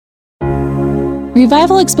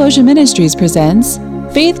Revival Explosion Ministries presents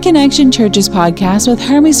Faith Connection Church's podcast with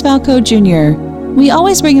Hermes Falco Jr. We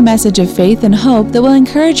always bring a message of faith and hope that will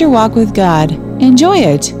encourage your walk with God. Enjoy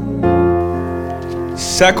it.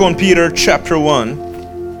 2 Peter chapter 1.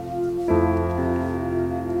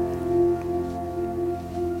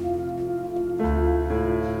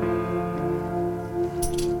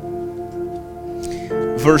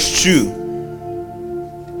 Verse 2.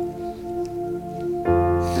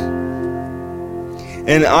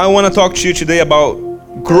 And I want to talk to you today about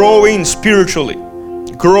growing spiritually.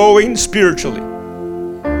 Growing spiritually.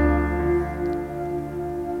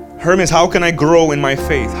 Hermes, how can I grow in my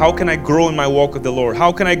faith? How can I grow in my walk with the Lord?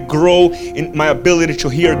 How can I grow in my ability to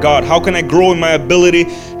hear God? How can I grow in my ability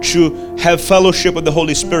to have fellowship with the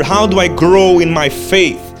Holy Spirit? How do I grow in my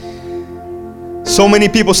faith? So many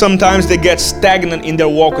people sometimes they get stagnant in their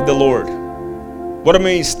walk with the Lord. What do I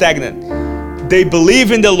mean stagnant? They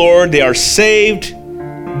believe in the Lord, they are saved,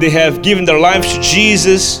 they have given their lives to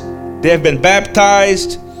Jesus, they have been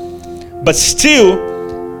baptized, but still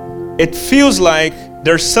it feels like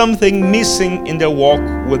there's something missing in their walk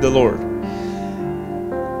with the Lord.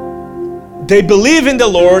 They believe in the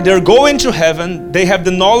Lord, they're going to heaven, they have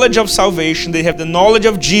the knowledge of salvation, they have the knowledge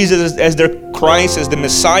of Jesus as their Christ, as the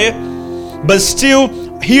Messiah, but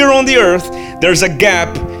still here on the earth there's a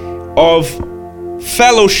gap of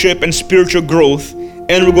fellowship and spiritual growth,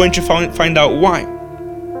 and we're going to find out why.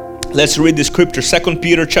 Let's read the scripture, 2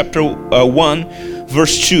 Peter chapter 1,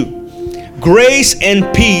 verse 2. Grace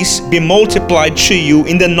and peace be multiplied to you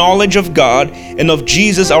in the knowledge of God and of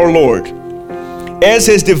Jesus our Lord. As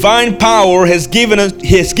His divine power has given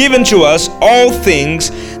to us all things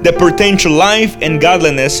that pertain to life and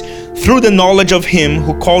godliness through the knowledge of Him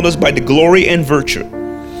who called us by the glory and virtue,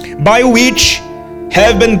 by which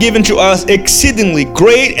have been given to us exceedingly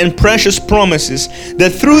great and precious promises, that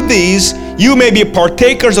through these you may be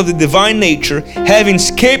partakers of the divine nature, having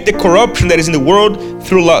escaped the corruption that is in the world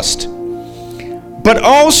through lust. But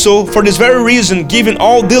also for this very reason, giving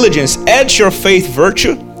all diligence, add to your faith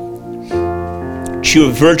virtue,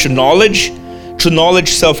 to virtue knowledge, to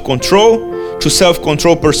knowledge self-control, to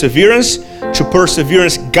self-control perseverance, to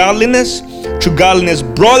perseverance godliness, to godliness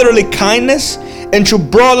brotherly kindness, and to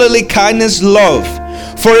brotherly kindness love.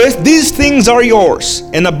 For if these things are yours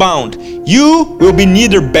and abound, you will be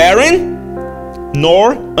neither barren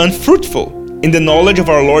nor unfruitful in the knowledge of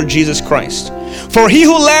our Lord Jesus Christ. For he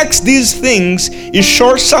who lacks these things is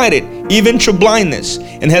short-sighted, even to blindness,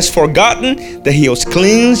 and has forgotten that he was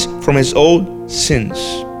cleansed from his old sins.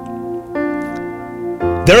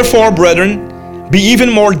 Therefore, brethren, be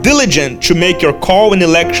even more diligent to make your call and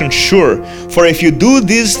election sure, for if you do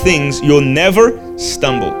these things, you'll never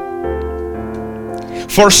stumble.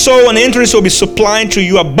 For so an entrance will be supplied to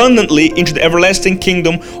you abundantly into the everlasting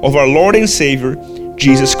kingdom of our Lord and Savior,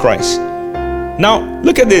 Jesus Christ. Now,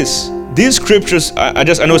 look at this. These scriptures, I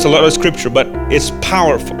know it's a lot of scripture, but it's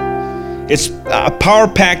powerful. It's a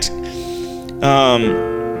power-packed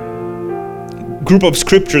group of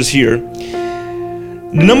scriptures here.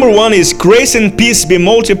 Number one is grace and peace be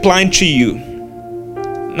multiplied to you.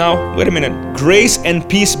 Now, wait a minute. Grace and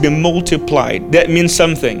peace be multiplied. That means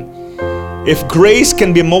something. If grace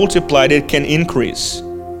can be multiplied, it can increase.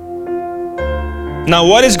 Now,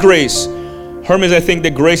 what is grace? Hermes, I think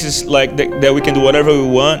that grace is like that we can do whatever we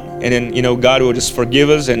want, and then God will just forgive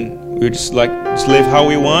us, and we just live how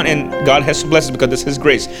we want, and God has to bless us because that's His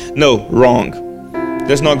grace. No, wrong.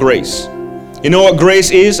 That's not grace. You know what grace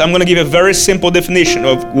is? I'm going to give a very simple definition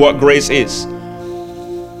of what grace is.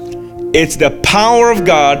 It's the power of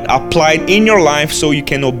God applied in your life so you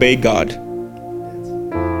can obey God.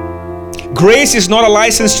 Grace is not a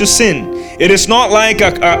license to sin. It is not like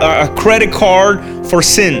a credit card for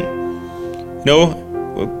sin. We'll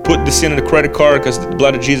put the sin on the credit card because the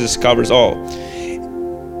blood of Jesus covers all.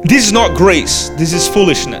 This is not grace. This is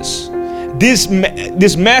foolishness.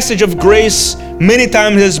 This message of grace many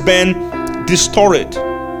times has been distorted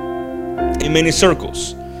in many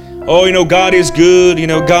circles. Oh, God is good.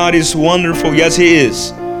 God is wonderful. Yes, He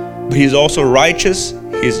is. But He's also righteous.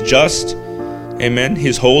 He's just. Amen.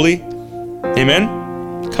 He's holy.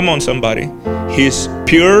 Amen. Come on, somebody. He's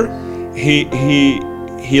pure.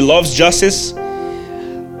 He loves justice.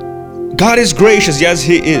 God is gracious. Yes,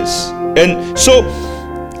 He is. And so,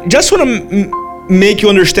 just want to make you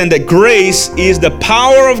understand that grace is the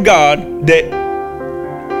power of God that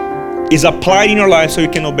is applied in your life so you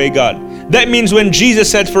can obey God. That means when Jesus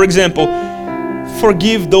said, for example,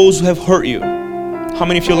 forgive those who have hurt you. How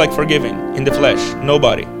many feel like forgiving in the flesh?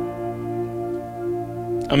 Nobody.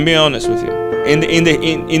 I'm being honest with you. In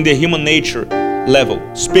the human nature level,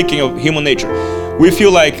 speaking of human nature, we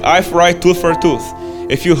feel like eye for eye, tooth for tooth.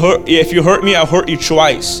 If you hurt me, I'll hurt you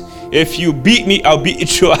twice. If you beat me, I'll beat you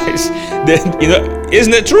twice. Then,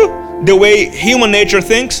 isn't it true? The way human nature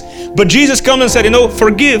thinks. But Jesus comes and said,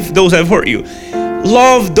 forgive those who have hurt you.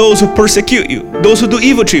 Love those who persecute you, those who do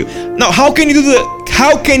evil to you. Now, how can you do that?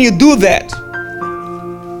 How can you do that?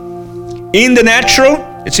 In the natural,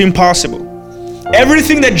 it's impossible.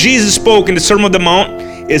 Everything that Jesus spoke in the Sermon on the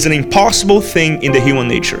Mount is an impossible thing in the human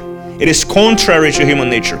nature. It is contrary to human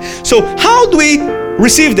nature. So how do we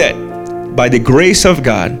receive that? By the grace of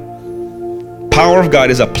God. Power of God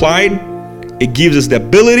is applied. It gives us the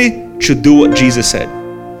ability to do what Jesus said.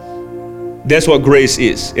 That's what grace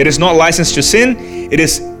is. It is not license to sin. It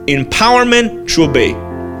is empowerment to obey.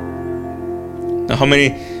 Now, how many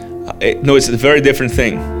know it's a very different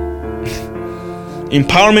thing?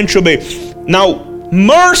 Empowerment to obey. Now,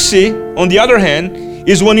 mercy, on the other hand,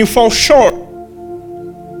 is when you fall short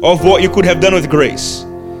of what you could have done with grace.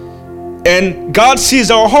 And God sees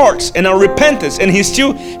our hearts and our repentance, and He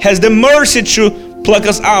still has the mercy to pluck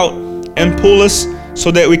us out and pull us so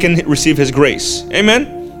that we can receive His grace.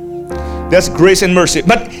 Amen? That's grace and mercy.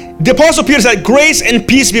 But the Apostle Peter said, grace and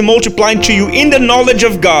peace be multiplied to you in the knowledge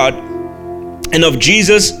of God and of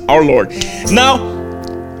Jesus our Lord. Now,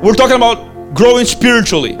 we're talking about growing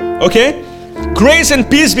spiritually, okay? Grace and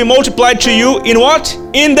peace be multiplied to you in what?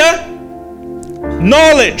 In the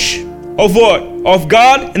knowledge of what? Of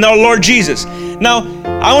God and our Lord Jesus. Now,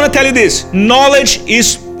 I want to tell you this. Knowledge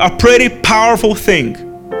is a pretty powerful thing.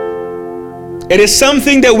 It is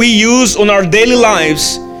something that we use on our daily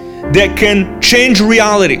lives that can change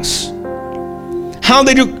realities. How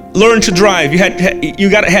did you learn to drive? You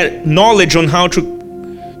got to have knowledge on how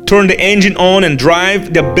to turn the engine on and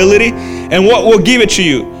drive, the ability. And what will give it to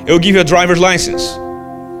you? It will give you a driver's license.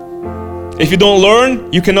 If you don't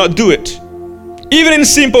learn, you cannot do it. Even in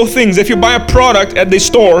simple things, if you buy a product at the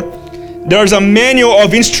store, there's a manual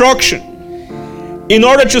of instruction. In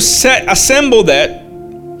order to assemble that,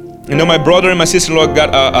 my brother and my sister-in-law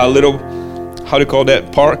got a little, how do you call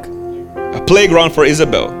that, park? A playground for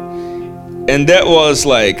Isabel. And that was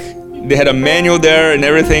like, they had a manual there and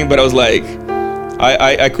everything, but I was like,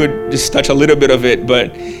 I could just touch a little bit of it,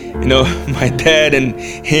 but my dad and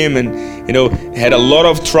him had a lot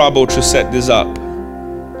of trouble to set this up.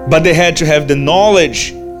 But they had to have the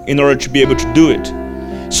knowledge in order to be able to do it.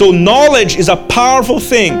 So knowledge is a powerful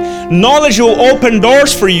thing. Knowledge will open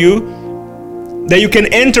doors for you that you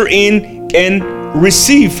can enter in and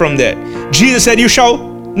receive from that. Jesus said, you shall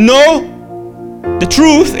know the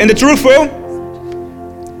truth, and the truth will.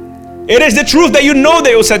 It is the truth that you know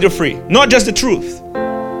that will set you free, not just the truth.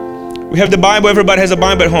 We have the Bible, everybody has a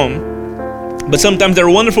Bible at home. But sometimes there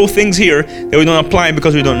are wonderful things here that we don't apply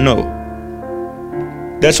because we don't know.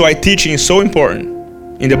 That's why teaching is so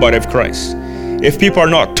important in the body of Christ. If people are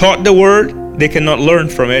not taught the word, they cannot learn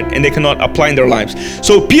from it and they cannot apply in their lives.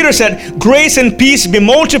 So Peter said, grace and peace be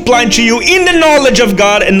multiplied to you in the knowledge of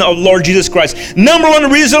God and of Lord Jesus Christ. Number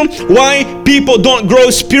one reason why people don't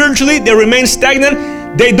grow spiritually, they remain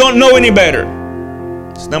stagnant, they don't know any better.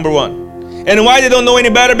 It's number one. And why they don't know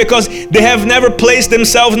any better? Because they have never placed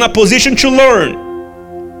themselves in a position to learn.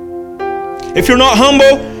 If you're not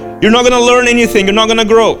humble, you're not going to learn anything. You're not going to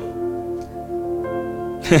grow.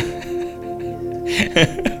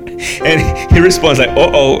 And he responds like,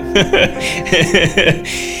 uh-oh.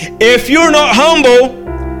 If you're not humble,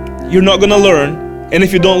 you're not going to learn. And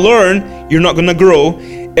if you don't learn, you're not going to grow.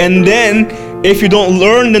 And then, if you don't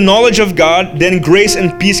learn the knowledge of God, then grace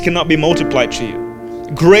and peace cannot be multiplied to you.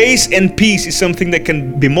 Grace and peace is something that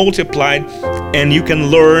can be multiplied, and you can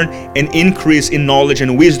learn and increase in knowledge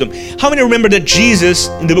and wisdom. How many remember that Jesus,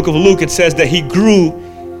 in the book of Luke, it says that he grew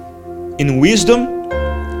in wisdom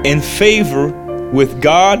and favor with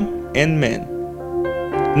God and men.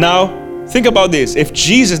 Now, think about this. If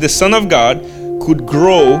Jesus, the Son of God, could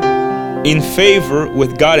grow in favor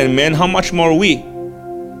with God and men, how much more we?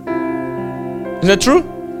 Is that true?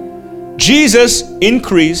 Jesus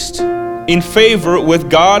increased in favor with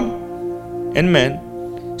God and men.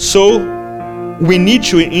 So we need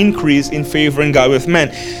to increase in favor in God with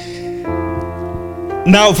men.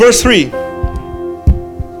 Now, verse 3.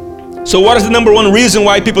 So what is the number one reason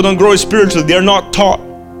why people don't grow spiritually? They're not taught.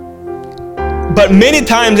 But many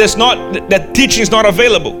times it's not that teaching is not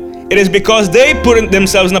available. It is because they put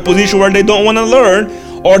themselves in a position where they don't want to learn,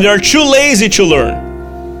 or they're too lazy to learn.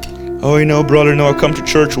 Oh, brother, I'll come to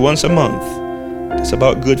church once a month. It's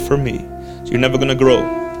about good for me. So you're never going to grow.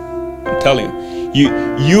 I'm telling you.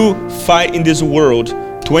 You fight in this world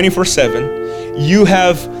 24/7. You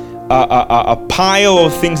have a pile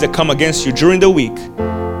of things that come against you during the week.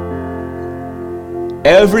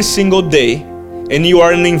 Every single day. and you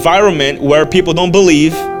are in an environment where people don't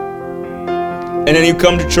believe, and then you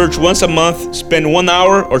come to church once a month, spend 1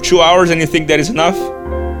 hour or 2 hours, and you think that is enough?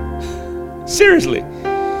 Seriously.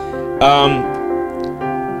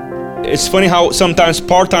 It's funny how sometimes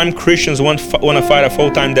part-time Christians want to fight a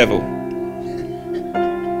full-time devil. I'm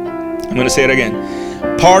going to say it again.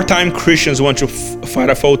 Part-time Christians want to fight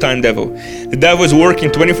a full-time devil. The devil is working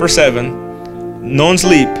 24/7,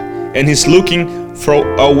 non-sleep, and he's looking for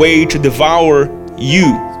a way to devour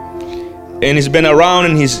you. And he's been around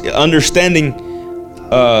and he's understanding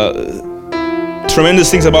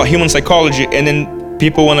tremendous things about human psychology, and then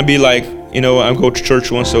people want to be like, I go to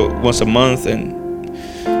church once a month, and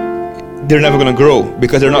they're never going to grow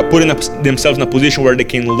because they're not putting themselves in a position where they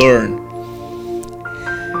can learn.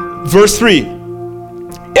 Verse 3,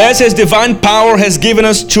 as His divine power has given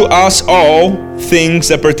to us all things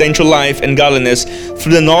that pertain to life and godliness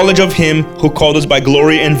through the knowledge of Him who called us by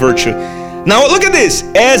glory and virtue. Now look at this.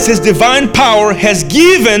 As His divine power has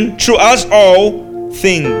given to us all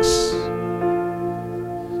things.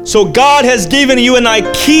 So God has given you and I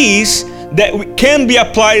keys that can be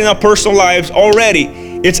applied in our personal lives already.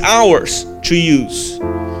 It's ours to use.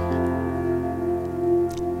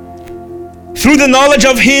 Through the knowledge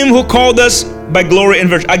of Him who called us by glory and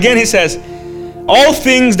virtue. Again, He says, all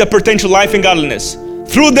things that pertain to life and godliness.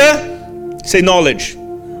 Through say knowledge.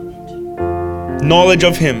 Knowledge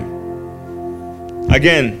of Him.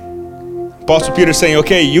 Again, Apostle Peter is saying,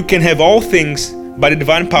 okay, you can have all things by the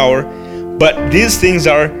divine power, but these things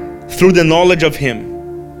are through the knowledge of Him.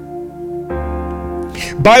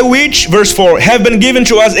 By which, verse 4, have been given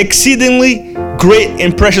to us exceedingly great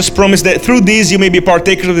and precious promise, that through these you may be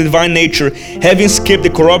partakers of the divine nature, having escaped the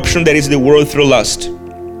corruption that is in the world through lust.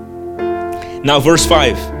 Now verse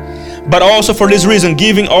 5, but also for this reason,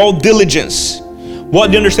 giving all diligence. What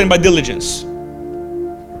do you understand by diligence?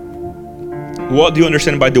 What do you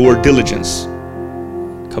understand by the word diligence?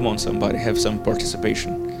 Come on, somebody, have some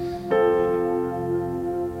participation.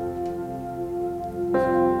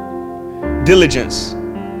 Diligence.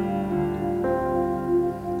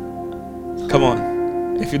 Come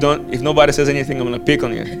on. If nobody says anything, I'm going to pick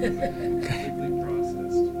on you.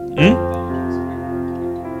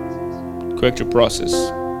 Quick to process.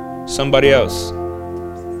 Somebody else.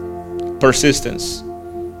 Persistence.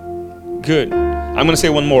 Good. I'm going to say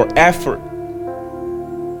one more. Effort.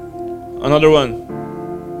 Another one.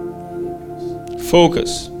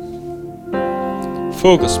 Focus.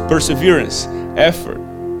 Focus. Perseverance. Effort.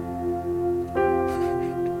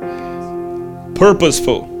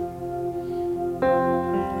 Purposeful.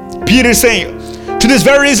 Peter is saying, to this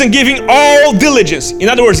very reason, giving all diligence. In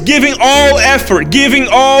other words, giving all effort, giving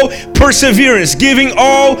all perseverance, giving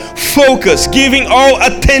all focus, giving all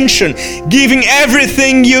attention, giving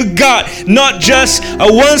everything you got. Not just a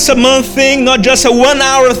once a month thing, not just a 1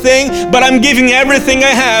 hour thing, but I'm giving everything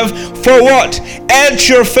I have for what? Add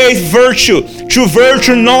to your faith virtue, to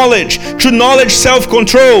virtue knowledge, to knowledge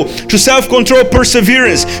self-control, to self-control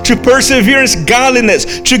perseverance, to perseverance godliness,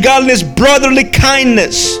 to godliness brotherly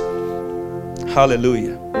kindness.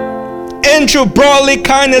 Hallelujah. And to brotherly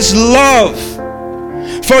kindness love.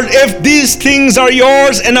 For if these things are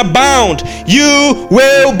yours and abound, you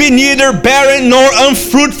will be neither barren nor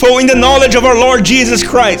unfruitful in the knowledge of our Lord Jesus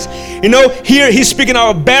Christ. Here He's speaking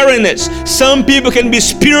about barrenness. Some people can be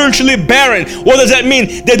spiritually barren. What does that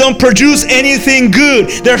mean? They don't produce anything good.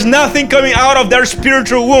 There's nothing coming out of their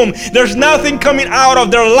spiritual womb. There's nothing coming out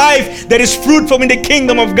of their life that is fruitful in the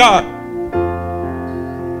kingdom of God.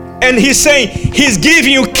 And He's saying, He's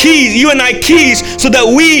giving you keys, you and I keys, so that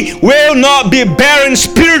we will not be barren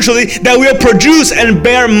spiritually, that we'll produce and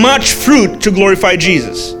bear much fruit to glorify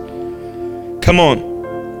Jesus. Come on.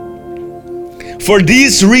 For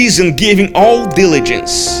this reason, giving all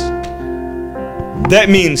diligence. That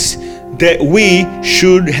means that we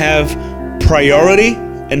should have priority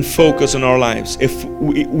and focus on our lives. If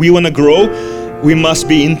we want to grow, we must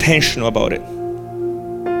be intentional about it.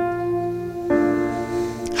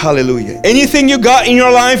 Hallelujah. Anything you got in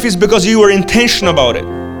your life is because you were intentional about it.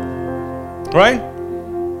 Right?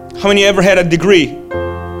 How many ever had a degree?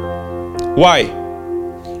 Why?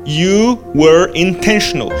 You were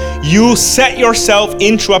intentional. You set yourself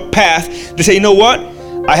into a path to say, you know what?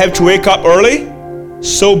 I have to wake up early,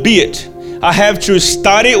 so be it. I have to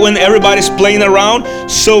study when everybody's playing around,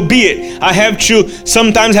 so be it. I have to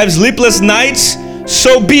sometimes have sleepless nights,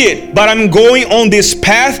 so be it. But I'm going on this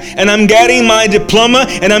path, and I'm getting my diploma,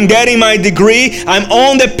 and I'm getting my degree. I'm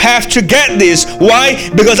on the path to get this. Why?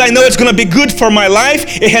 Because I know it's going to be good for my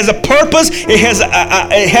life. It has a purpose. It has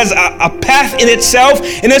a path in itself,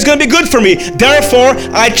 and it's going to be good for me. Therefore,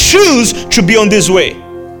 I choose to be on this way.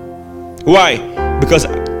 Why? because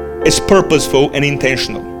it's purposeful and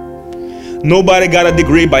intentional. Nobody got a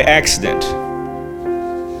degree by accident.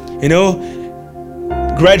 You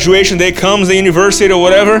know, graduation day comes, the university or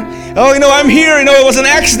whatever. Oh, you know, I'm here. You know, it was an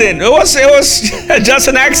accident. It was just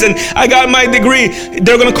an accident. I got my degree.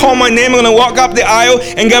 They're gonna call my name. I'm gonna walk up the aisle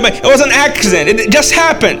and get my. It was an accident. It just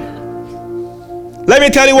happened. Let me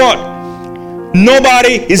tell you what.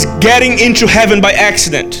 Nobody is getting into heaven by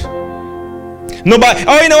accident. Nobody.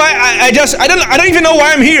 Oh, you know, I don't even know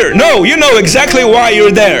why I'm here. No, you know exactly why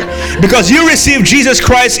you're there. Because you received Jesus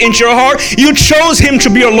Christ into your heart. You chose Him to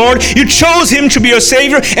be your Lord. You chose Him to be your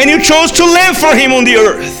Savior, and you chose to live for Him on the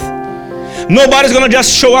earth. Nobody's gonna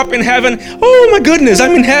just show up in heaven. Oh my goodness,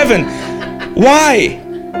 I'm in heaven. Why?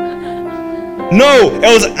 No, it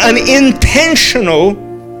was an intentional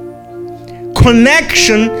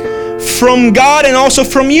connection from God and also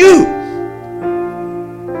from you.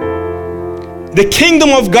 The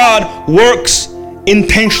kingdom of God works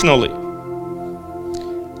intentionally.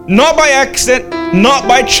 Not by accident, not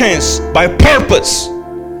by chance, by purpose.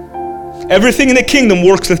 Everything in the kingdom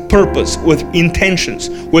works with purpose, with intentions,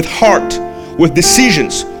 with heart, with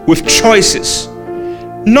decisions, with choices.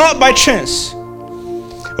 Not by chance.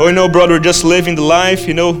 Oh, you know, brother, just living the life,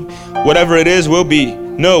 you know, whatever it is will be.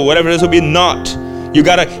 No, whatever it is will be not. You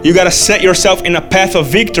gotta set yourself in a path of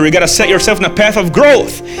victory. You gotta set yourself in a path of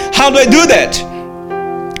growth. How do I do that?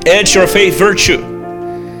 Add your faith virtue.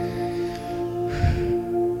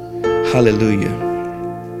 Hallelujah.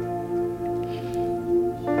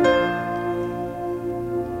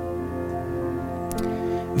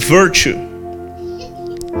 Virtue.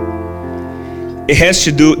 It has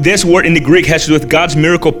to do, this word in the Greek has to do with God's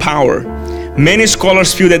miracle power. Many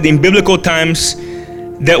scholars feel that in biblical times,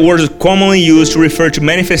 that word is commonly used to refer to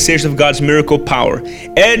manifestation of God's miracle power.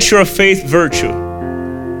 Add to your faith virtue.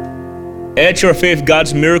 Add to your faith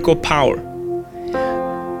God's miracle power.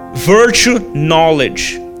 Virtue,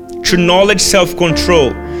 knowledge. To knowledge,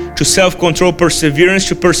 self-control. To self-control, perseverance.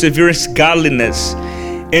 To perseverance, godliness.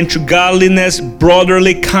 And to godliness,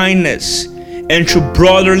 brotherly kindness. And to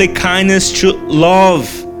brotherly kindness, to love.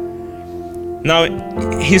 Now,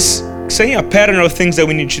 he's saying a pattern of things that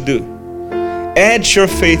we need to do. Add your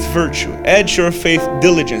faith virtue. Add your faith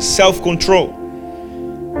diligence, self-control.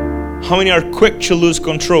 How many are quick to lose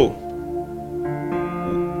control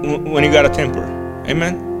when you got a temper?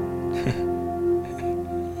 Amen?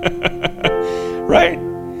 Right?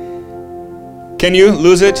 Can you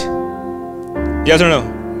lose it? Yes or no?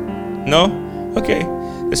 No? Okay,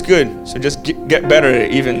 that's good. So just get better,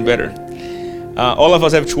 even better. All of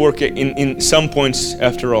us have to work in some points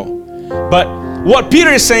after all. But what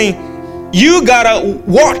Peter is saying, you gotta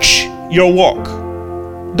watch your walk.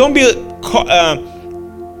 Don't be,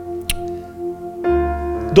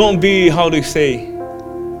 how do you say,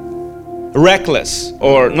 reckless,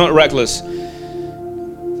 or not reckless.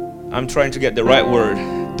 I'm trying to get the right word.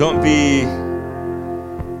 Don't be,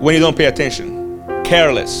 when you don't pay attention,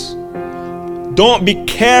 careless. Don't be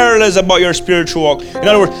careless about your spiritual walk. In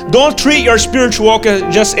other words, don't treat your spiritual walk as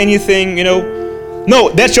just anything, you know. No,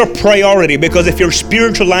 that's your priority, because if your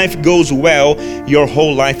spiritual life goes well, your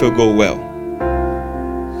whole life will go well.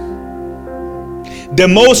 The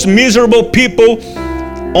most miserable people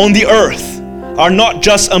on the earth are not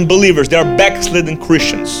just unbelievers, they are backslidden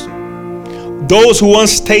Christians. Those who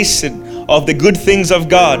once tasted of the good things of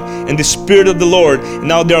God and the Spirit of the Lord, and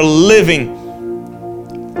now they are living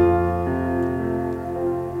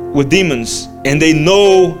with demons, and they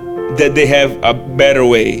know that they have a better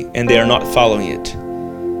way and they are not following it.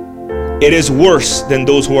 It is worse than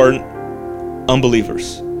those who are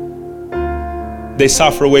unbelievers. They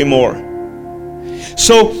suffer way more.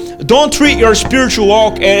 So don't treat your spiritual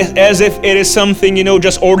walk as if it is something, you know,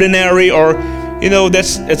 just ordinary, or, you know,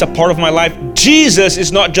 that's a part of my life. Jesus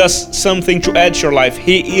is not just something to add to your life.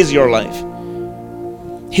 He is your life.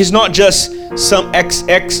 He's not just some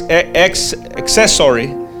accessory,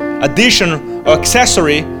 addition or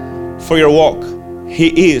accessory for your walk.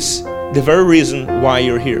 He is the very reason why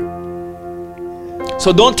you're here.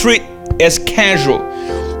 So don't treat as casual.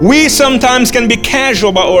 We sometimes can be casual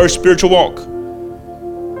about our spiritual walk.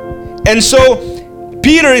 And so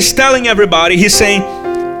Peter is telling everybody, he's saying,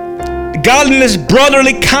 godliness,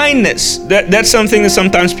 brotherly kindness. That's something that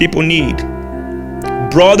sometimes people need.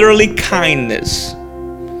 Brotherly kindness.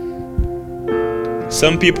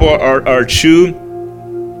 Some people are too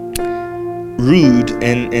rude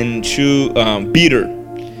and too bitter.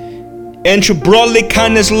 And to brotherly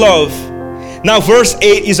kindness, love. Now verse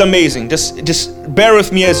 8 is amazing. Just bear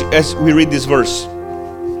with me as we read this verse.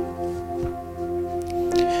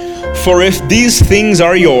 For if these things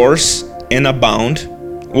are yours and abound,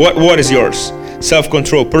 what is yours?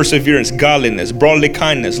 self-control, perseverance, godliness, brotherly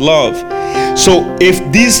kindness, love. So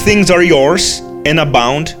if these things are yours and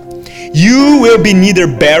abound, you will be neither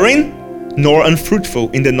barren nor unfruitful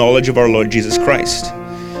in the knowledge of our Lord Jesus Christ.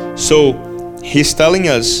 So he's telling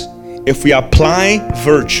us, if we apply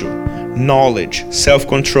virtue, knowledge,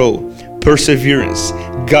 self-control, perseverance,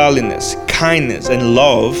 godliness, kindness, and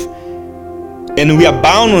love, and we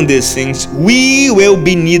abound on these things, we will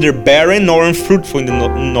be neither barren nor unfruitful in the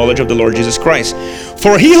knowledge of the Lord Jesus Christ.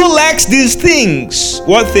 For he who lacks these things,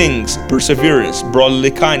 what things? Perseverance,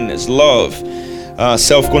 brotherly kindness, love,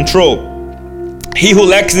 self-control. He who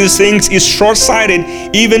lacks these things is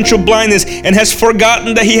short-sighted, even to blindness, and has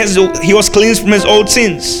forgotten that he was cleansed from his old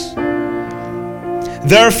sins.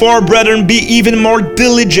 Therefore, brethren, be even more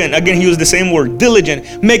diligent. Again, he used the same word,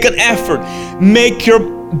 diligent. Make an effort. Make your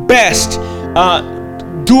best.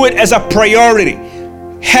 Do it as a priority.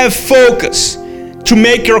 Have focus to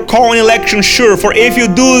make your call and election sure. For if you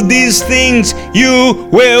do these things, you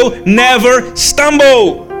will never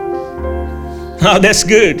stumble. Oh, that's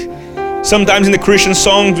good. Sometimes in the Christian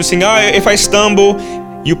songs we sing, if I stumble,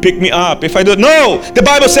 you pick me up. If I do, no, the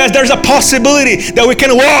Bible says there's a possibility that we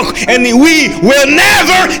can walk and we will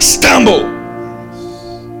never stumble.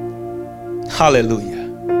 Hallelujah.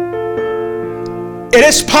 It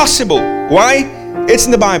is possible. Why? It's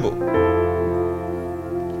in the Bible.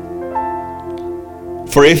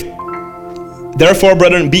 Therefore,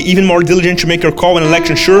 brethren, be even more diligent to make your call and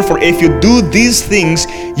election sure. For if you do these things,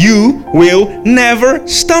 you will never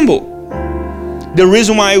stumble. The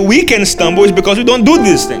reason why we can stumble is because we don't do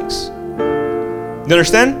these things. You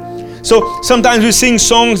understand? So sometimes we sing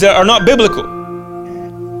songs that are not biblical.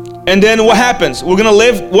 And then what happens? We're going to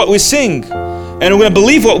live what we sing. And we're going to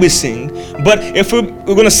believe what we sing. But if we're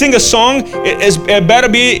going to sing a song, it better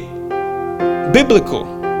be biblical.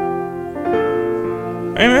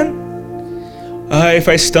 Amen? If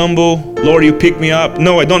I stumble, Lord, you pick me up.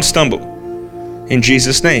 No, I don't stumble. In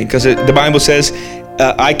Jesus' name. Because the Bible says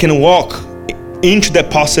I can walk into that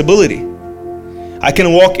possibility. I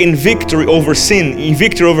can walk in victory over sin, in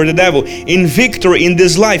victory over the devil, in victory in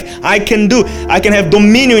this life. I can have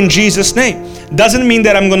dominion in Jesus' name. Doesn't mean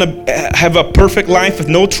that I'm going to have a perfect life with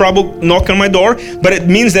no trouble knocking on my door, but it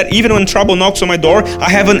means that even when trouble knocks on my door, I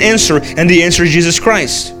have an answer, and the answer is Jesus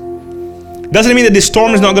Christ. Doesn't mean that the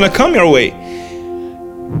storm is not going to come your way.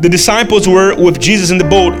 The disciples were with Jesus in the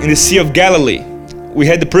boat in the Sea of Galilee. We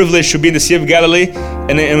had the privilege to be in the Sea of Galilee,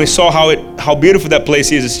 and we saw how beautiful that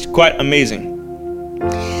place is. It's quite amazing.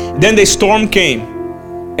 Then the storm came,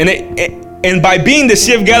 and by being the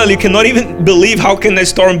Sea of Galilee, you cannot even believe how can the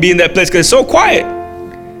storm be in that place, because it's so quiet.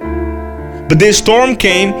 But the storm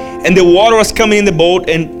came, and the water was coming in the boat,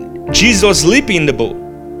 and Jesus was sleeping in the boat.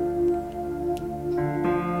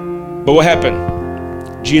 But what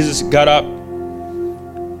happened? Jesus got up.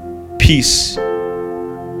 Peace.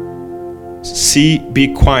 Sea,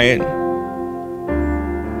 be quiet.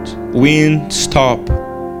 Wind, stop.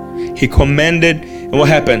 He commanded, and what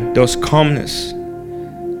happened? There was calmness.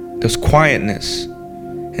 There was quietness.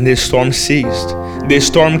 And the storm ceased. The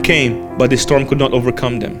storm came, but the storm could not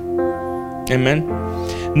overcome them. Amen?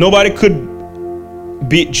 Nobody could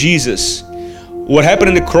beat Jesus. What happened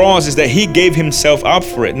in the cross is that he gave himself up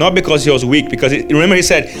for it. Not because he was weak. Because remember he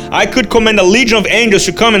said, I could command a legion of angels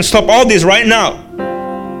to come and stop all this right now.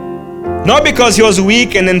 Not because he was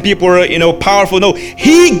weak and then people were, powerful. No,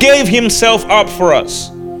 he gave himself up for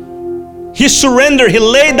us. He surrendered. He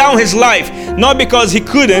laid down his life. Not because he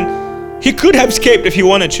couldn't. He could have escaped if he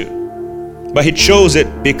wanted to. But he chose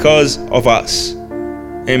it because of us.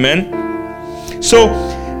 Amen? So,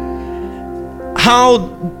 how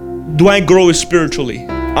do I grow spiritually?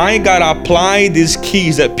 I gotta apply these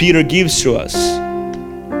keys that Peter gives to us.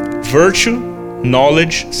 Virtue,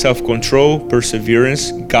 knowledge, self-control,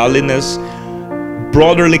 perseverance, godliness,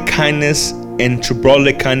 brotherly kindness, and to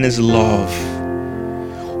brotherly kindness, love.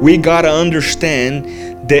 We gotta understand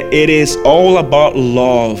that it is all about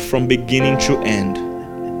love from beginning to end.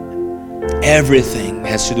 Everything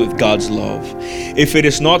has to do with God's love. If it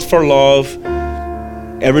is not for love,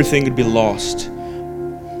 everything would be lost.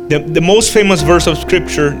 The most famous verse of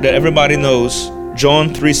scripture that everybody knows, John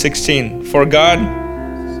 3:16. For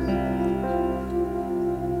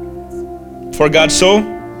God so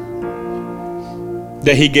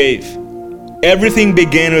that he gave. Everything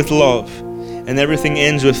began with love, and everything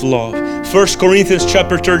ends with love. 1 Corinthians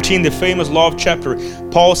chapter 13, the famous love chapter,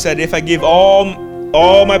 Paul said, if I give all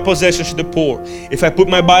my possessions to the poor, if I put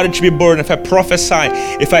my body to be burned, if I prophesy,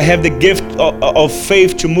 if I have the gift of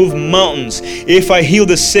faith to move mountains, if I heal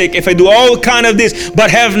the sick, if I do all kind of this,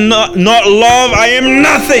 but have not love, I am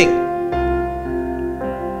nothing.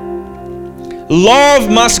 Love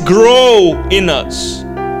must grow in us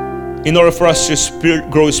in order for us to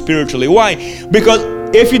grow spiritually. Why? Because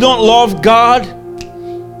if you don't love God,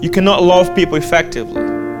 you cannot love people effectively.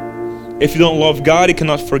 If you don't love God, you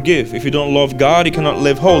cannot forgive. If you don't love God, you cannot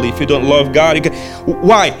live holy. If you don't love God, you can...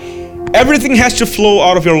 Why? Everything has to flow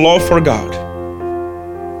out of your love for God.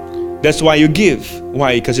 That's why you give.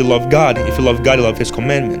 Why? Because you love God. If you love God, you love His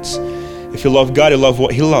commandments. If you love God, you love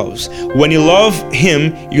what He loves. When you love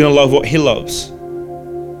Him, you're going to love what He loves.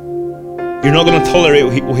 You're not going to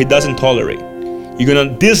tolerate what He doesn't tolerate. You're going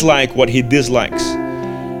to dislike what He dislikes.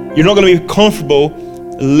 You're not going to be comfortable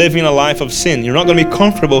living a life of sin. You're not going to be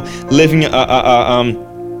comfortable living a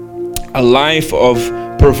life of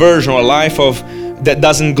perversion, or a life of that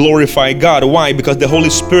doesn't glorify God. Why? Because the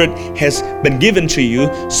Holy Spirit has been given to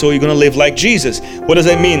you, so you're going to live like Jesus. What does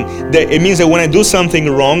that mean? It means that when I do something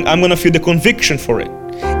wrong, I'm going to feel the conviction for it.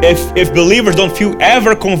 If believers don't feel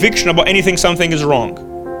ever conviction about anything, something is wrong.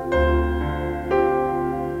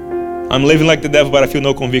 I'm living like the devil, but I feel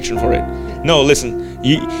no conviction for it. No, listen.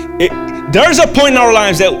 There's a point in our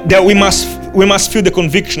lives that we must feel the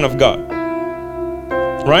conviction of God.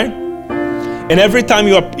 Right? And every time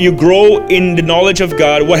you grow in the knowledge of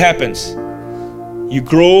God, what happens? You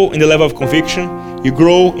grow in the level of conviction. You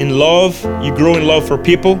grow in love. You grow in love for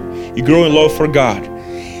people. You grow in love for God.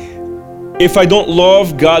 If I don't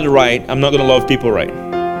love God right, I'm not going to love people right.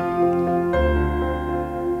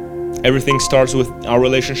 Everything starts with our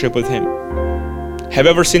relationship with Him. Have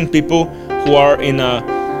you ever seen people who are in a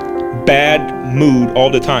bad mood all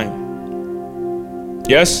the time?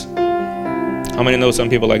 Yes? How many know some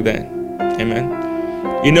people like that?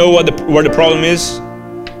 Amen. You know where the problem is?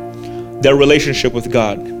 Their relationship with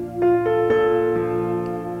God.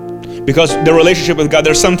 Because the relationship with God,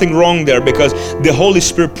 there's something wrong there, because the Holy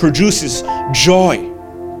Spirit produces joy.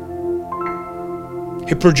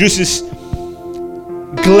 He produces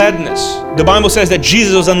gladness. The Bible says that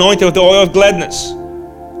Jesus was anointed with the oil of gladness,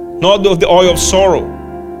 not with the oil of sorrow.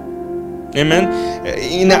 Amen.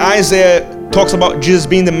 In Isaiah talks about Jesus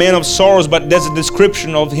being the man of sorrows, but there's a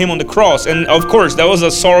description of Him on the cross. And of course, that was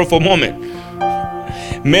a sorrowful moment.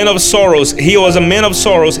 Man of sorrows. He was a man of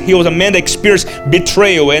sorrows. He was a man that experienced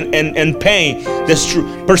betrayal and pain. That's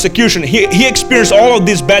true. Persecution. He experienced all of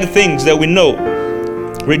these bad things that we know.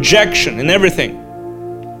 Rejection and everything.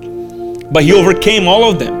 But He overcame all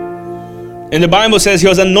of them. And the Bible says He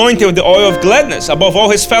was anointed with the oil of gladness above all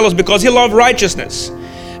His fellows because He loved righteousness.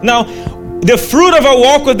 Now, the fruit of a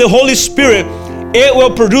walk with the Holy Spirit, it will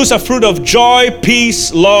produce a fruit of joy,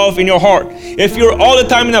 peace, love in your heart. If you're all the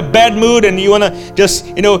time in a bad mood and you want to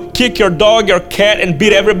just, kick your dog, your cat, and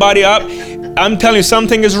beat everybody up, I'm telling you,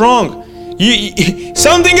 something is wrong.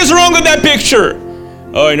 Something is wrong with that picture.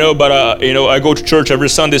 Oh, but I go to church every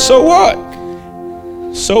Sunday. So what?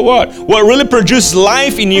 So what? What really produces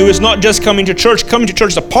life in you is not just coming to church. Coming to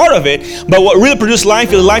church is a part of it. But what really produces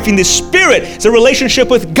life is life in the Spirit. It's a relationship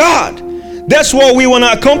with God. That's what we want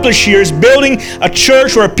to accomplish here, is building a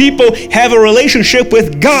church where people have a relationship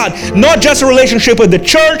with God. Not just a relationship with the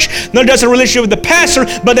church, not just a relationship with the pastor,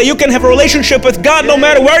 but that you can have a relationship with God no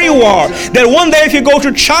matter where you are. That one day if you go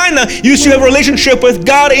to China, you still have a relationship with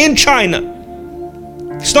God in China.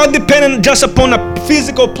 It's not dependent just upon a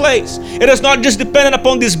physical place. It is not just dependent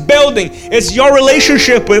upon this building. It's your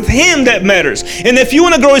relationship with Him that matters. And if you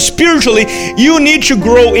want to grow spiritually, you need to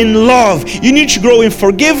grow in love. You need to grow in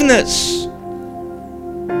forgiveness.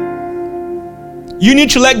 You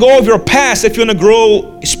need to let go of your past if you want to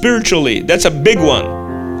grow spiritually. That's a big one.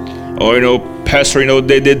 Oh, Pastor,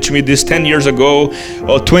 they did to me this 10 years ago,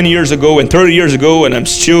 or 20 years ago, and 30 years ago, and I'm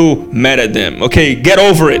still mad at them. Okay, get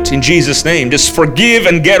over it in Jesus' name. Just forgive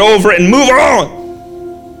and get over it and move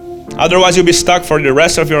on. Otherwise, you'll be stuck for the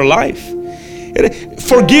rest of your life.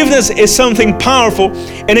 Forgiveness is something powerful,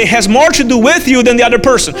 and it has more to do with you than the other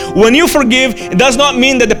person. When you forgive, it does not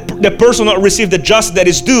mean that the person will not receive the justice that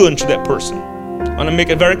is due unto that person. I want to make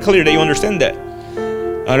it very clear that you understand that.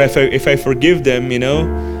 And if I forgive them,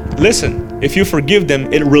 listen, if you forgive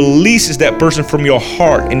them, it releases that person from your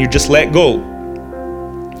heart and you just let go.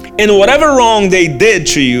 And whatever wrong they did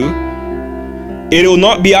to you, it will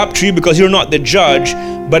not be up to you because you're not the judge,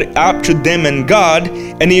 but up to them and God,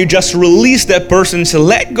 and you just release that person to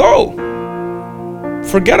let go.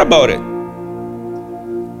 Forget about it.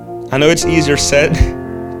 I know it's easier said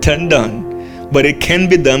than done, but it can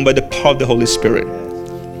be done by the power of the Holy Spirit.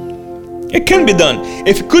 It can be done.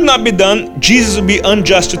 If it could not be done, Jesus would be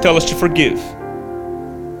unjust to tell us to forgive.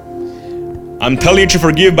 I'm telling you to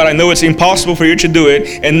forgive, but I know it's impossible for you to do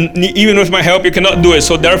it. And even with my help, you cannot do it.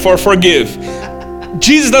 So therefore, forgive.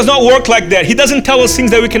 Jesus does not work like that. He doesn't tell us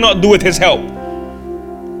things that we cannot do with His help.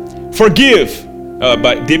 forgive.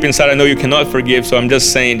 But deep inside, I know you cannot forgive, so I'm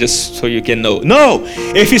just saying, just so you can know. No,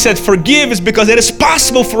 if he said forgive, it's because it is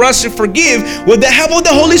possible for us to forgive with the help of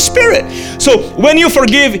the Holy Spirit. So when you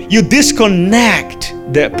forgive, you disconnect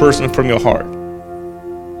that person from your heart.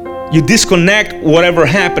 You disconnect whatever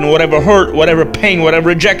happened, whatever hurt, whatever pain, whatever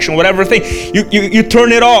rejection, whatever thing. You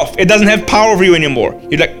turn it off. It doesn't have power over you anymore.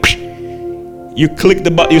 You're like, psh. You click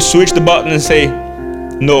the button, you switch the button and say,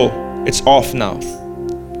 no, it's off now.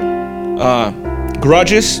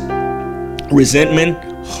 Grudges, resentment,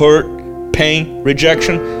 hurt, pain,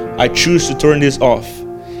 rejection, I choose to turn this off.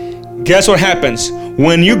 Guess what happens?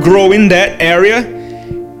 When you grow in that area,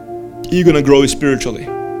 you're gonna grow spiritually.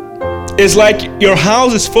 It's like your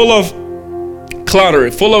house is full of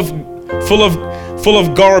clutter, full of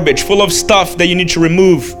garbage, full of stuff that you need to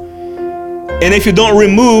remove. And if you don't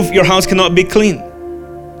remove, your house cannot be clean.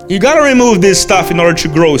 You gotta remove this stuff in order to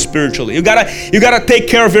grow spiritually. You gotta take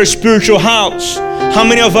care of your spiritual house. How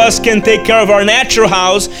many of us can take care of our natural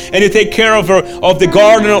house, and you take care of the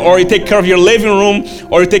garden, or you take care of your living room,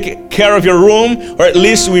 or you take care of your room, or at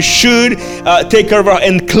least we should take care of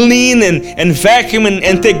and clean and vacuum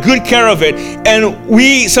and take good care of it. And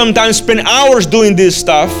we sometimes spend hours doing this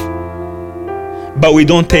stuff, but we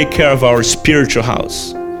don't take care of our spiritual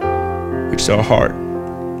house, which is our heart.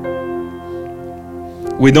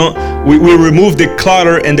 We remove the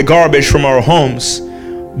clutter and the garbage from our homes,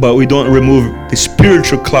 but we don't remove the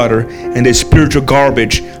spiritual clutter and the spiritual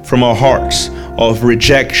garbage from our hearts of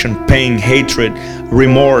rejection, pain, hatred,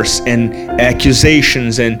 remorse, and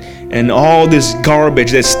accusations, and all this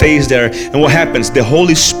garbage that stays there. And what happens? The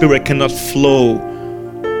Holy Spirit cannot flow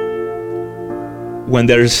when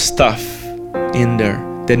there is stuff in there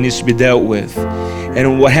that needs to be dealt with.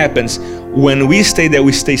 And what happens? When we stay there,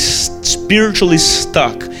 we stay spiritually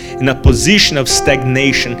stuck in a position of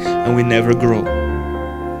stagnation, and we never grow.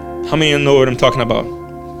 How many of you know what I'm talking about?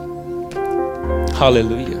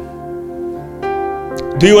 Hallelujah.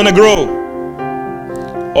 Do you want to grow?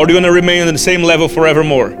 Or do you want to remain on the same level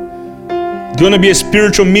forevermore? Do you want to be a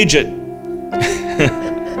spiritual midget?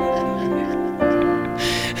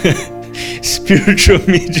 Spiritual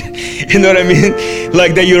midget. You know what I mean?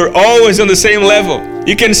 Like that you're always on the same level.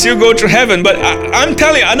 You can still go to heaven, but I'm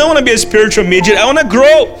telling you, I don't want to be a spiritual midget. I want to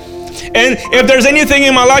grow. And if there's anything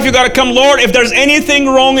in my life, you got to come, Lord, if there's anything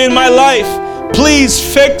wrong in my life, please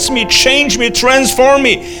fix me, change me, transform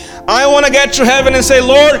me. I want to get to heaven and say,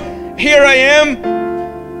 Lord, here I am.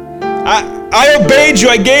 I obeyed you.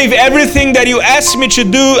 I gave everything that you asked me to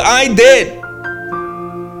do. I did.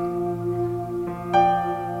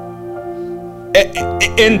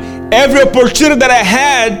 And every opportunity that I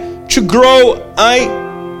had to grow, I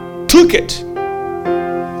took it.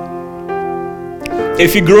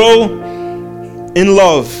 If you grow in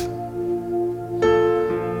love,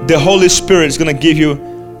 the Holy Spirit is going to give you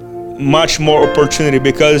much more opportunity.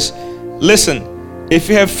 Because listen, if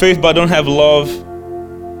you have faith but don't have love,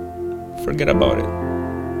 forget about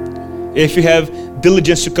it. If you have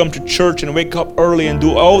diligence to come to church and wake up early and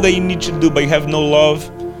do all that you need to do but you have no love,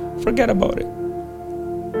 forget about it.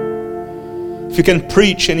 If you can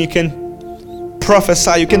preach and you can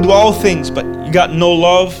prophesy, you can do all things, but you got no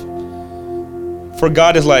love for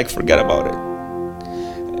God, is like, forget about it.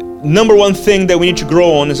 Number one thing that we need to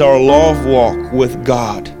grow on is our love walk with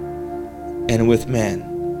God and with man.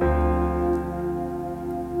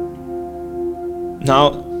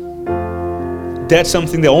 Now, that's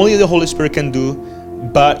something that only the Holy Spirit can do,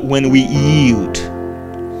 but when we yield.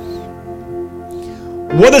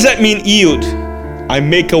 What does that mean, yield? I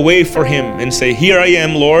make a way for Him and say, here I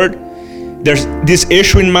am, Lord. There's this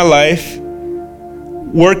issue in my life.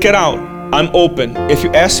 Work it out. I'm open. If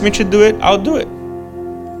you ask me to do it, I'll do it.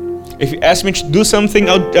 If you ask me to do something,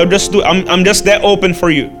 I'll just do it. I'm just that open for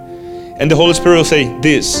you. And the Holy Spirit will say,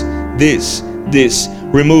 this,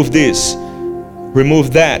 remove this,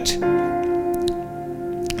 remove that.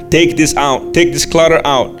 Take this out, take this clutter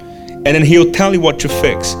out. And then He'll tell you what to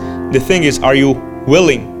fix. The thing is, are you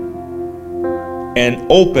willing and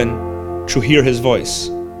open to hear His voice?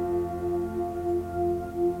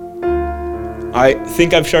 I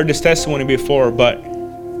think I've shared this testimony before, but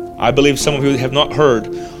I believe some of you have not heard.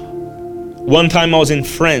 One time I was in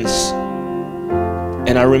France,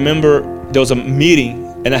 and I remember there was a meeting,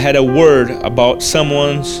 and I had a word about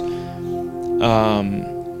someone's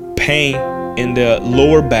pain in the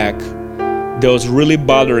lower back that was really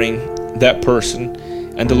bothering that person,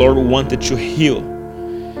 and the Lord wanted to heal.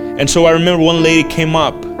 And so I remember one lady came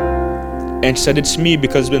up and said, it's me,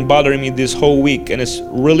 because it's been bothering me this whole week and it's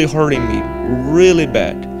really hurting me really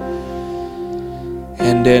bad.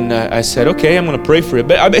 And then I said, okay, I'm going to pray for you.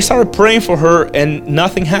 But I started praying for her and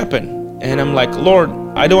nothing happened. And I'm like, Lord,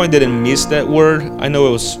 I know I didn't miss that word. I know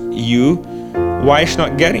it was you. Why is she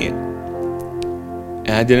not getting it?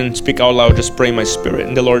 And I didn't speak out loud, just pray in my spirit.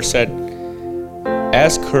 And the Lord said,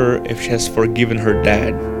 ask her if she has forgiven her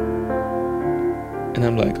dad. And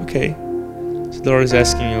I'm like, okay. So the Lord is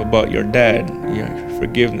asking you about your dad, your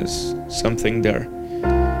forgiveness, something there.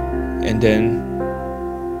 And then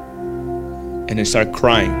I started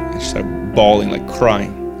crying. I started bawling, like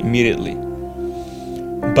crying immediately.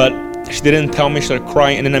 But she didn't tell me. She started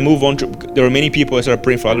crying, and then I moved on to. There were many people. I started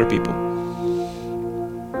praying for other people.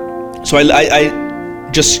 So I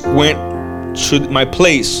just went to my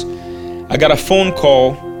place. I got a phone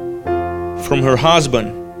call from her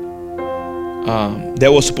husband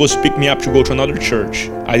that was supposed to pick me up to go to another church.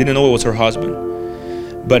 I didn't know it was her husband,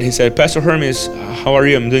 but he said, Pastor Hermes, how are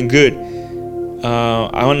you? I'm doing good.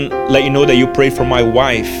 I want to let you know that you prayed for my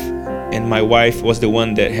wife, and my wife was the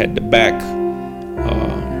one that had the back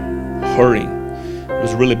hurting. It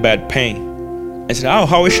was really bad pain. I said, oh,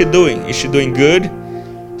 how is she doing? Is she doing good?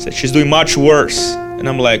 He said, she's doing much worse. And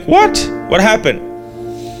I'm like, what? What happened?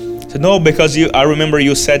 I said, no, because I remember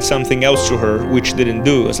you said something else to her which didn't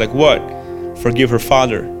do. I was like, what? Forgive her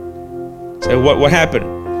father. I said, what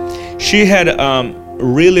happened? She had a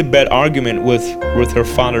really bad argument with her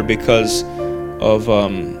father because of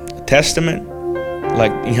testament,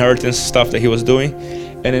 like inheritance stuff that he was doing,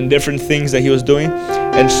 and then different things that he was doing.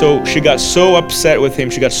 And so she got so upset with him,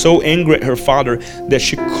 she got so angry at her father that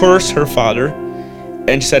she cursed her father,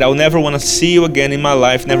 and she said, I'll never want to see you again in my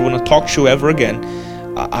life, never want to talk to you ever again.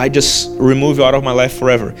 I just remove you out of my life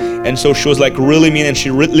forever. And so she was like really mean, and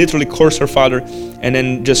she literally cursed her father, and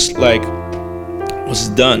then just like was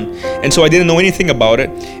done. And so I didn't know anything about it,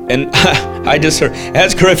 and I just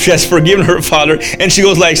asked her if she has forgiven her father, and she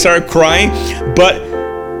goes like, started crying. But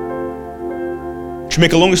to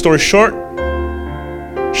make a long story short,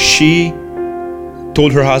 she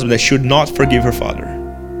told her husband that she would not forgive her father.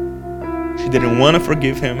 She didn't want to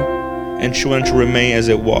forgive him, and she wanted to remain as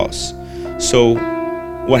it was. So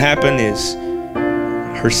what happened is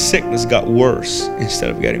her sickness got worse instead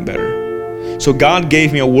of getting better. So God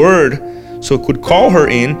gave me a word so I could call her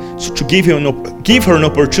in, so to give her an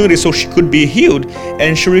opportunity so she could be healed,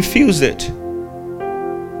 and she refused it.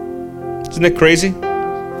 Isn't that crazy?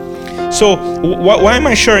 So why am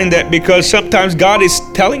I sharing that? Because sometimes God is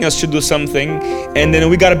telling us to do something, and then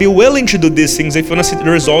we got to be willing to do these things if we want to see the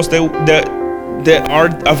results that are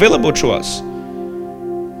available to us.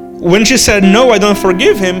 When she said, no, I don't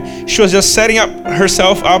forgive him, she was just setting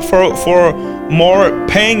herself up for more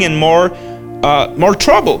pain and more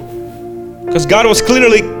trouble. Because God was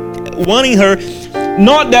clearly wanting her,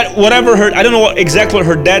 not that whatever I don't know exactly what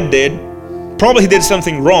her dad did. Probably he did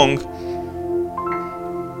something wrong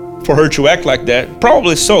for her to act like that.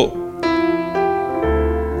 Probably so.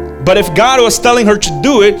 But if God was telling her to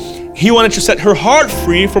do it, he wanted to set her heart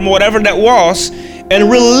free from whatever that was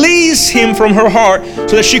and release him from her heart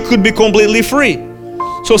so that she could be completely free.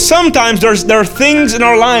 So sometimes there are things in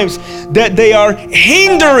our lives that they are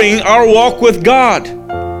hindering our walk with God.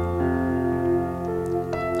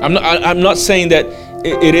 I'm not saying that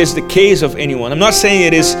it is the case of anyone. I'm not saying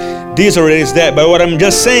it is this or it is that. But what I'm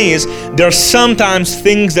just saying is there are sometimes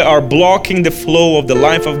things that are blocking the flow of the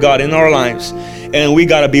life of God in our lives. And we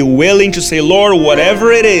got to be willing to say, Lord,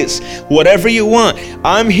 whatever it is, whatever you want,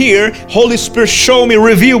 I'm here. Holy Spirit, show me,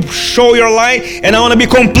 reveal, show your light. And I want to be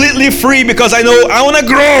completely free because I know I want to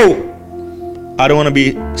grow. I don't want to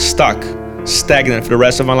be stuck, stagnant for the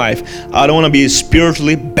rest of my life. I don't want to be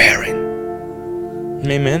spiritually barren.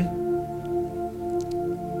 Amen.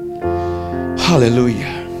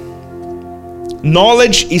 Hallelujah.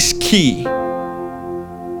 Knowledge is key.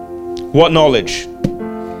 What knowledge?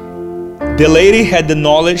 The lady had the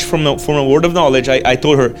knowledge from a word of knowledge. I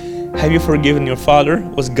told her, have you forgiven your father?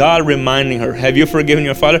 Was God reminding her, have you forgiven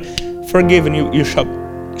your father? Forgiven, you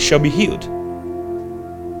shall be healed.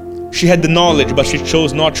 She had the knowledge, but she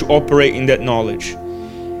chose not to operate in that knowledge.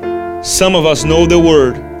 Some of us know the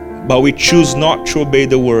word, but we choose not to obey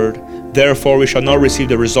the word. Therefore, we shall not receive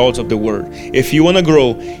the results of the word. If you want to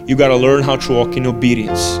grow, you got to learn how to walk in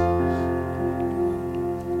obedience.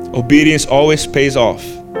 Obedience always pays off.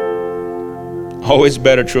 Always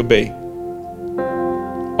better to obey.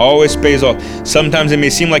 Always pays off. Sometimes it may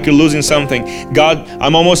seem like you're losing something. God,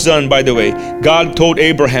 I'm almost done, by the way. God told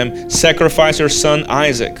Abraham, sacrifice your son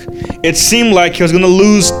Isaac. It seemed like he was going to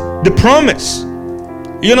lose the promise.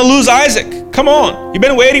 You're going to lose Isaac. Come on. You've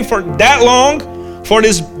been waiting for that long for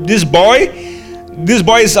this boy. This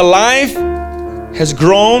boy is alive, has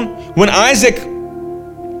grown. When Isaac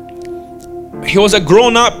he was a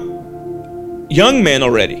grown-up young man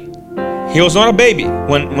already. He was not a baby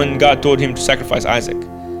when God told him to sacrifice Isaac.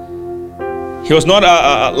 He was not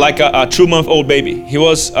like a 2-month-old baby. He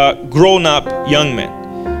was a grown-up young man.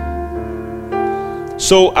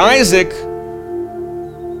 So Isaac,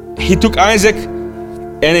 he took Isaac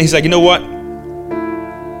and he's like, you know what?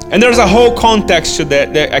 And there's a whole context to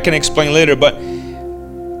that I can explain later, but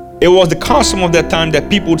it was the custom of that time that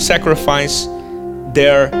people would sacrifice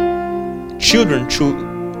their children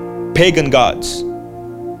to pagan gods.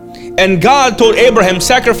 And God told Abraham,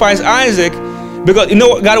 sacrifice Isaac, because you know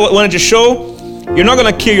what God wanted to show? You're not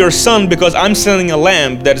going to kill your son because I'm sending a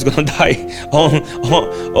lamb that is going to die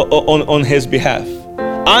on his behalf.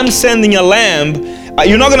 I'm sending a lamb.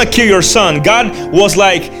 You're not going to kill your son. God was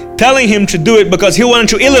like telling him to do it because he wanted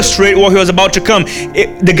to illustrate what he was about to come.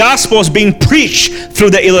 The gospel is being preached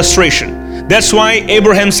through the illustration. That's why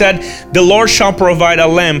Abraham said, the Lord shall provide a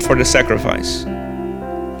lamb for the sacrifice.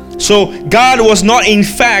 So God was not in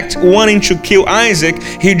fact wanting to kill Isaac.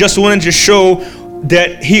 He just wanted to show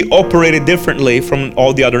that he operated differently from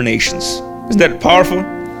all the other nations. Isn't that powerful?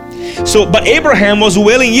 So, but Abraham was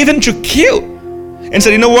willing even to kill and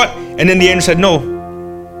said, you know what? And then the angel said, no.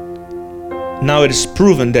 Now it is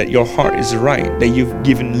proven that your heart is right, that you've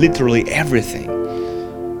given literally everything.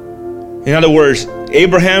 In other words,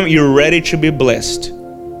 Abraham, you're ready to be blessed.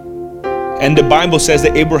 And the Bible says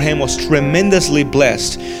that Abraham was tremendously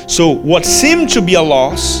blessed. So what seemed to be a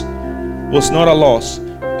loss was not a loss.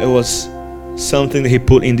 It was something that he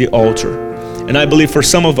put in the altar. And I believe for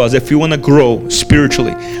some of us, if we want to grow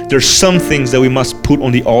spiritually, there's some things that we must put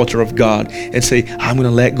on the altar of God and say, I'm going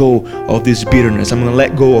to let go of this bitterness. I'm going to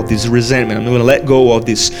let go of this resentment. I'm going to let go of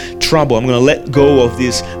this trouble. I'm going to let go of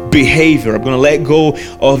this behavior. I'm going to let go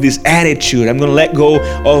of this attitude. I'm going to let go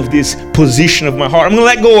of this position of my heart. I'm going to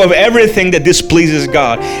let go of everything that displeases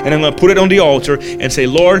God. And I'm going to put it on the altar and say,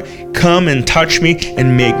 Lord, come and touch me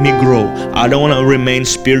and make me grow. I don't want to remain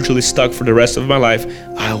spiritually stuck for the rest of my life.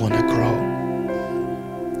 I want to grow.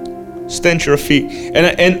 Stand to your feet.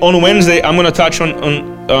 And on Wednesday, I'm going to touch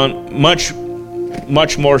on much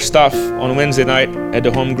more stuff on Wednesday night at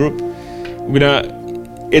the home group.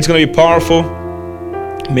 It's going to be powerful.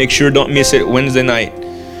 Make sure don't miss it Wednesday night.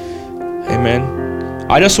 Amen.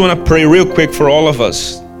 I just want to pray real quick for all of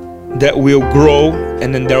us that we'll grow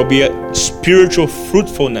and then there will be a spiritual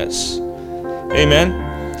fruitfulness. Amen.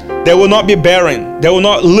 That will not be barren. That will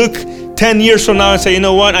not look 10 years from now and say, you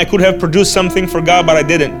know what, I could have produced something for God, but I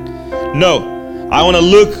didn't. No, I want to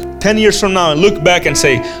look 10 years from now and look back and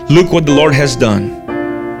say, look what the Lord has done.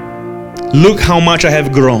 Look how much I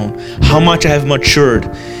have grown, how much I have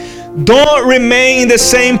matured. Don't remain in the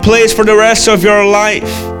same place for the rest of your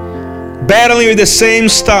life, battling with the same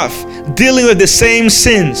stuff, dealing with the same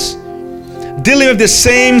sins, dealing with the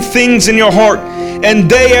same things in your heart, and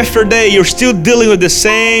day after day you're still dealing with the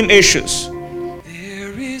same issues.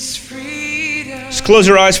 Just close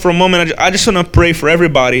your eyes for a moment. I just want to pray for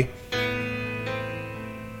everybody.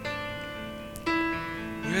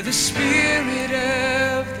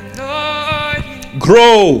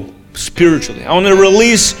 Grow spiritually. I want to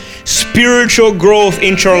release spiritual growth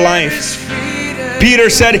into your life. Peter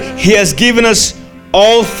said he has given us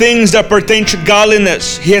all things that pertain to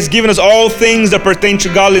godliness. He has given us all things that pertain to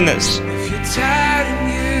godliness. If you're tired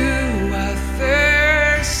and you are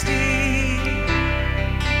thirsty,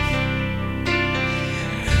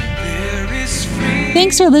 there is freedom.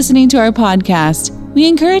 Thanks for listening to our podcast. We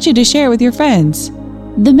encourage you to share with your friends.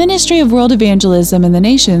 The ministry of world evangelism in the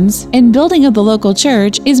nations and building of the local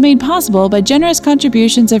church is made possible by generous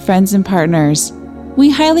contributions of friends and partners. We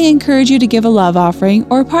highly encourage you to give a love offering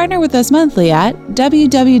or partner with us monthly at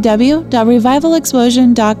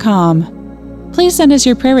www.revivalexplosion.com. Please send us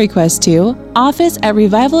your prayer requests to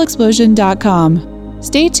office@revivalexplosion.com.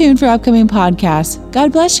 Stay tuned for upcoming podcasts.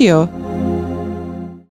 God bless you.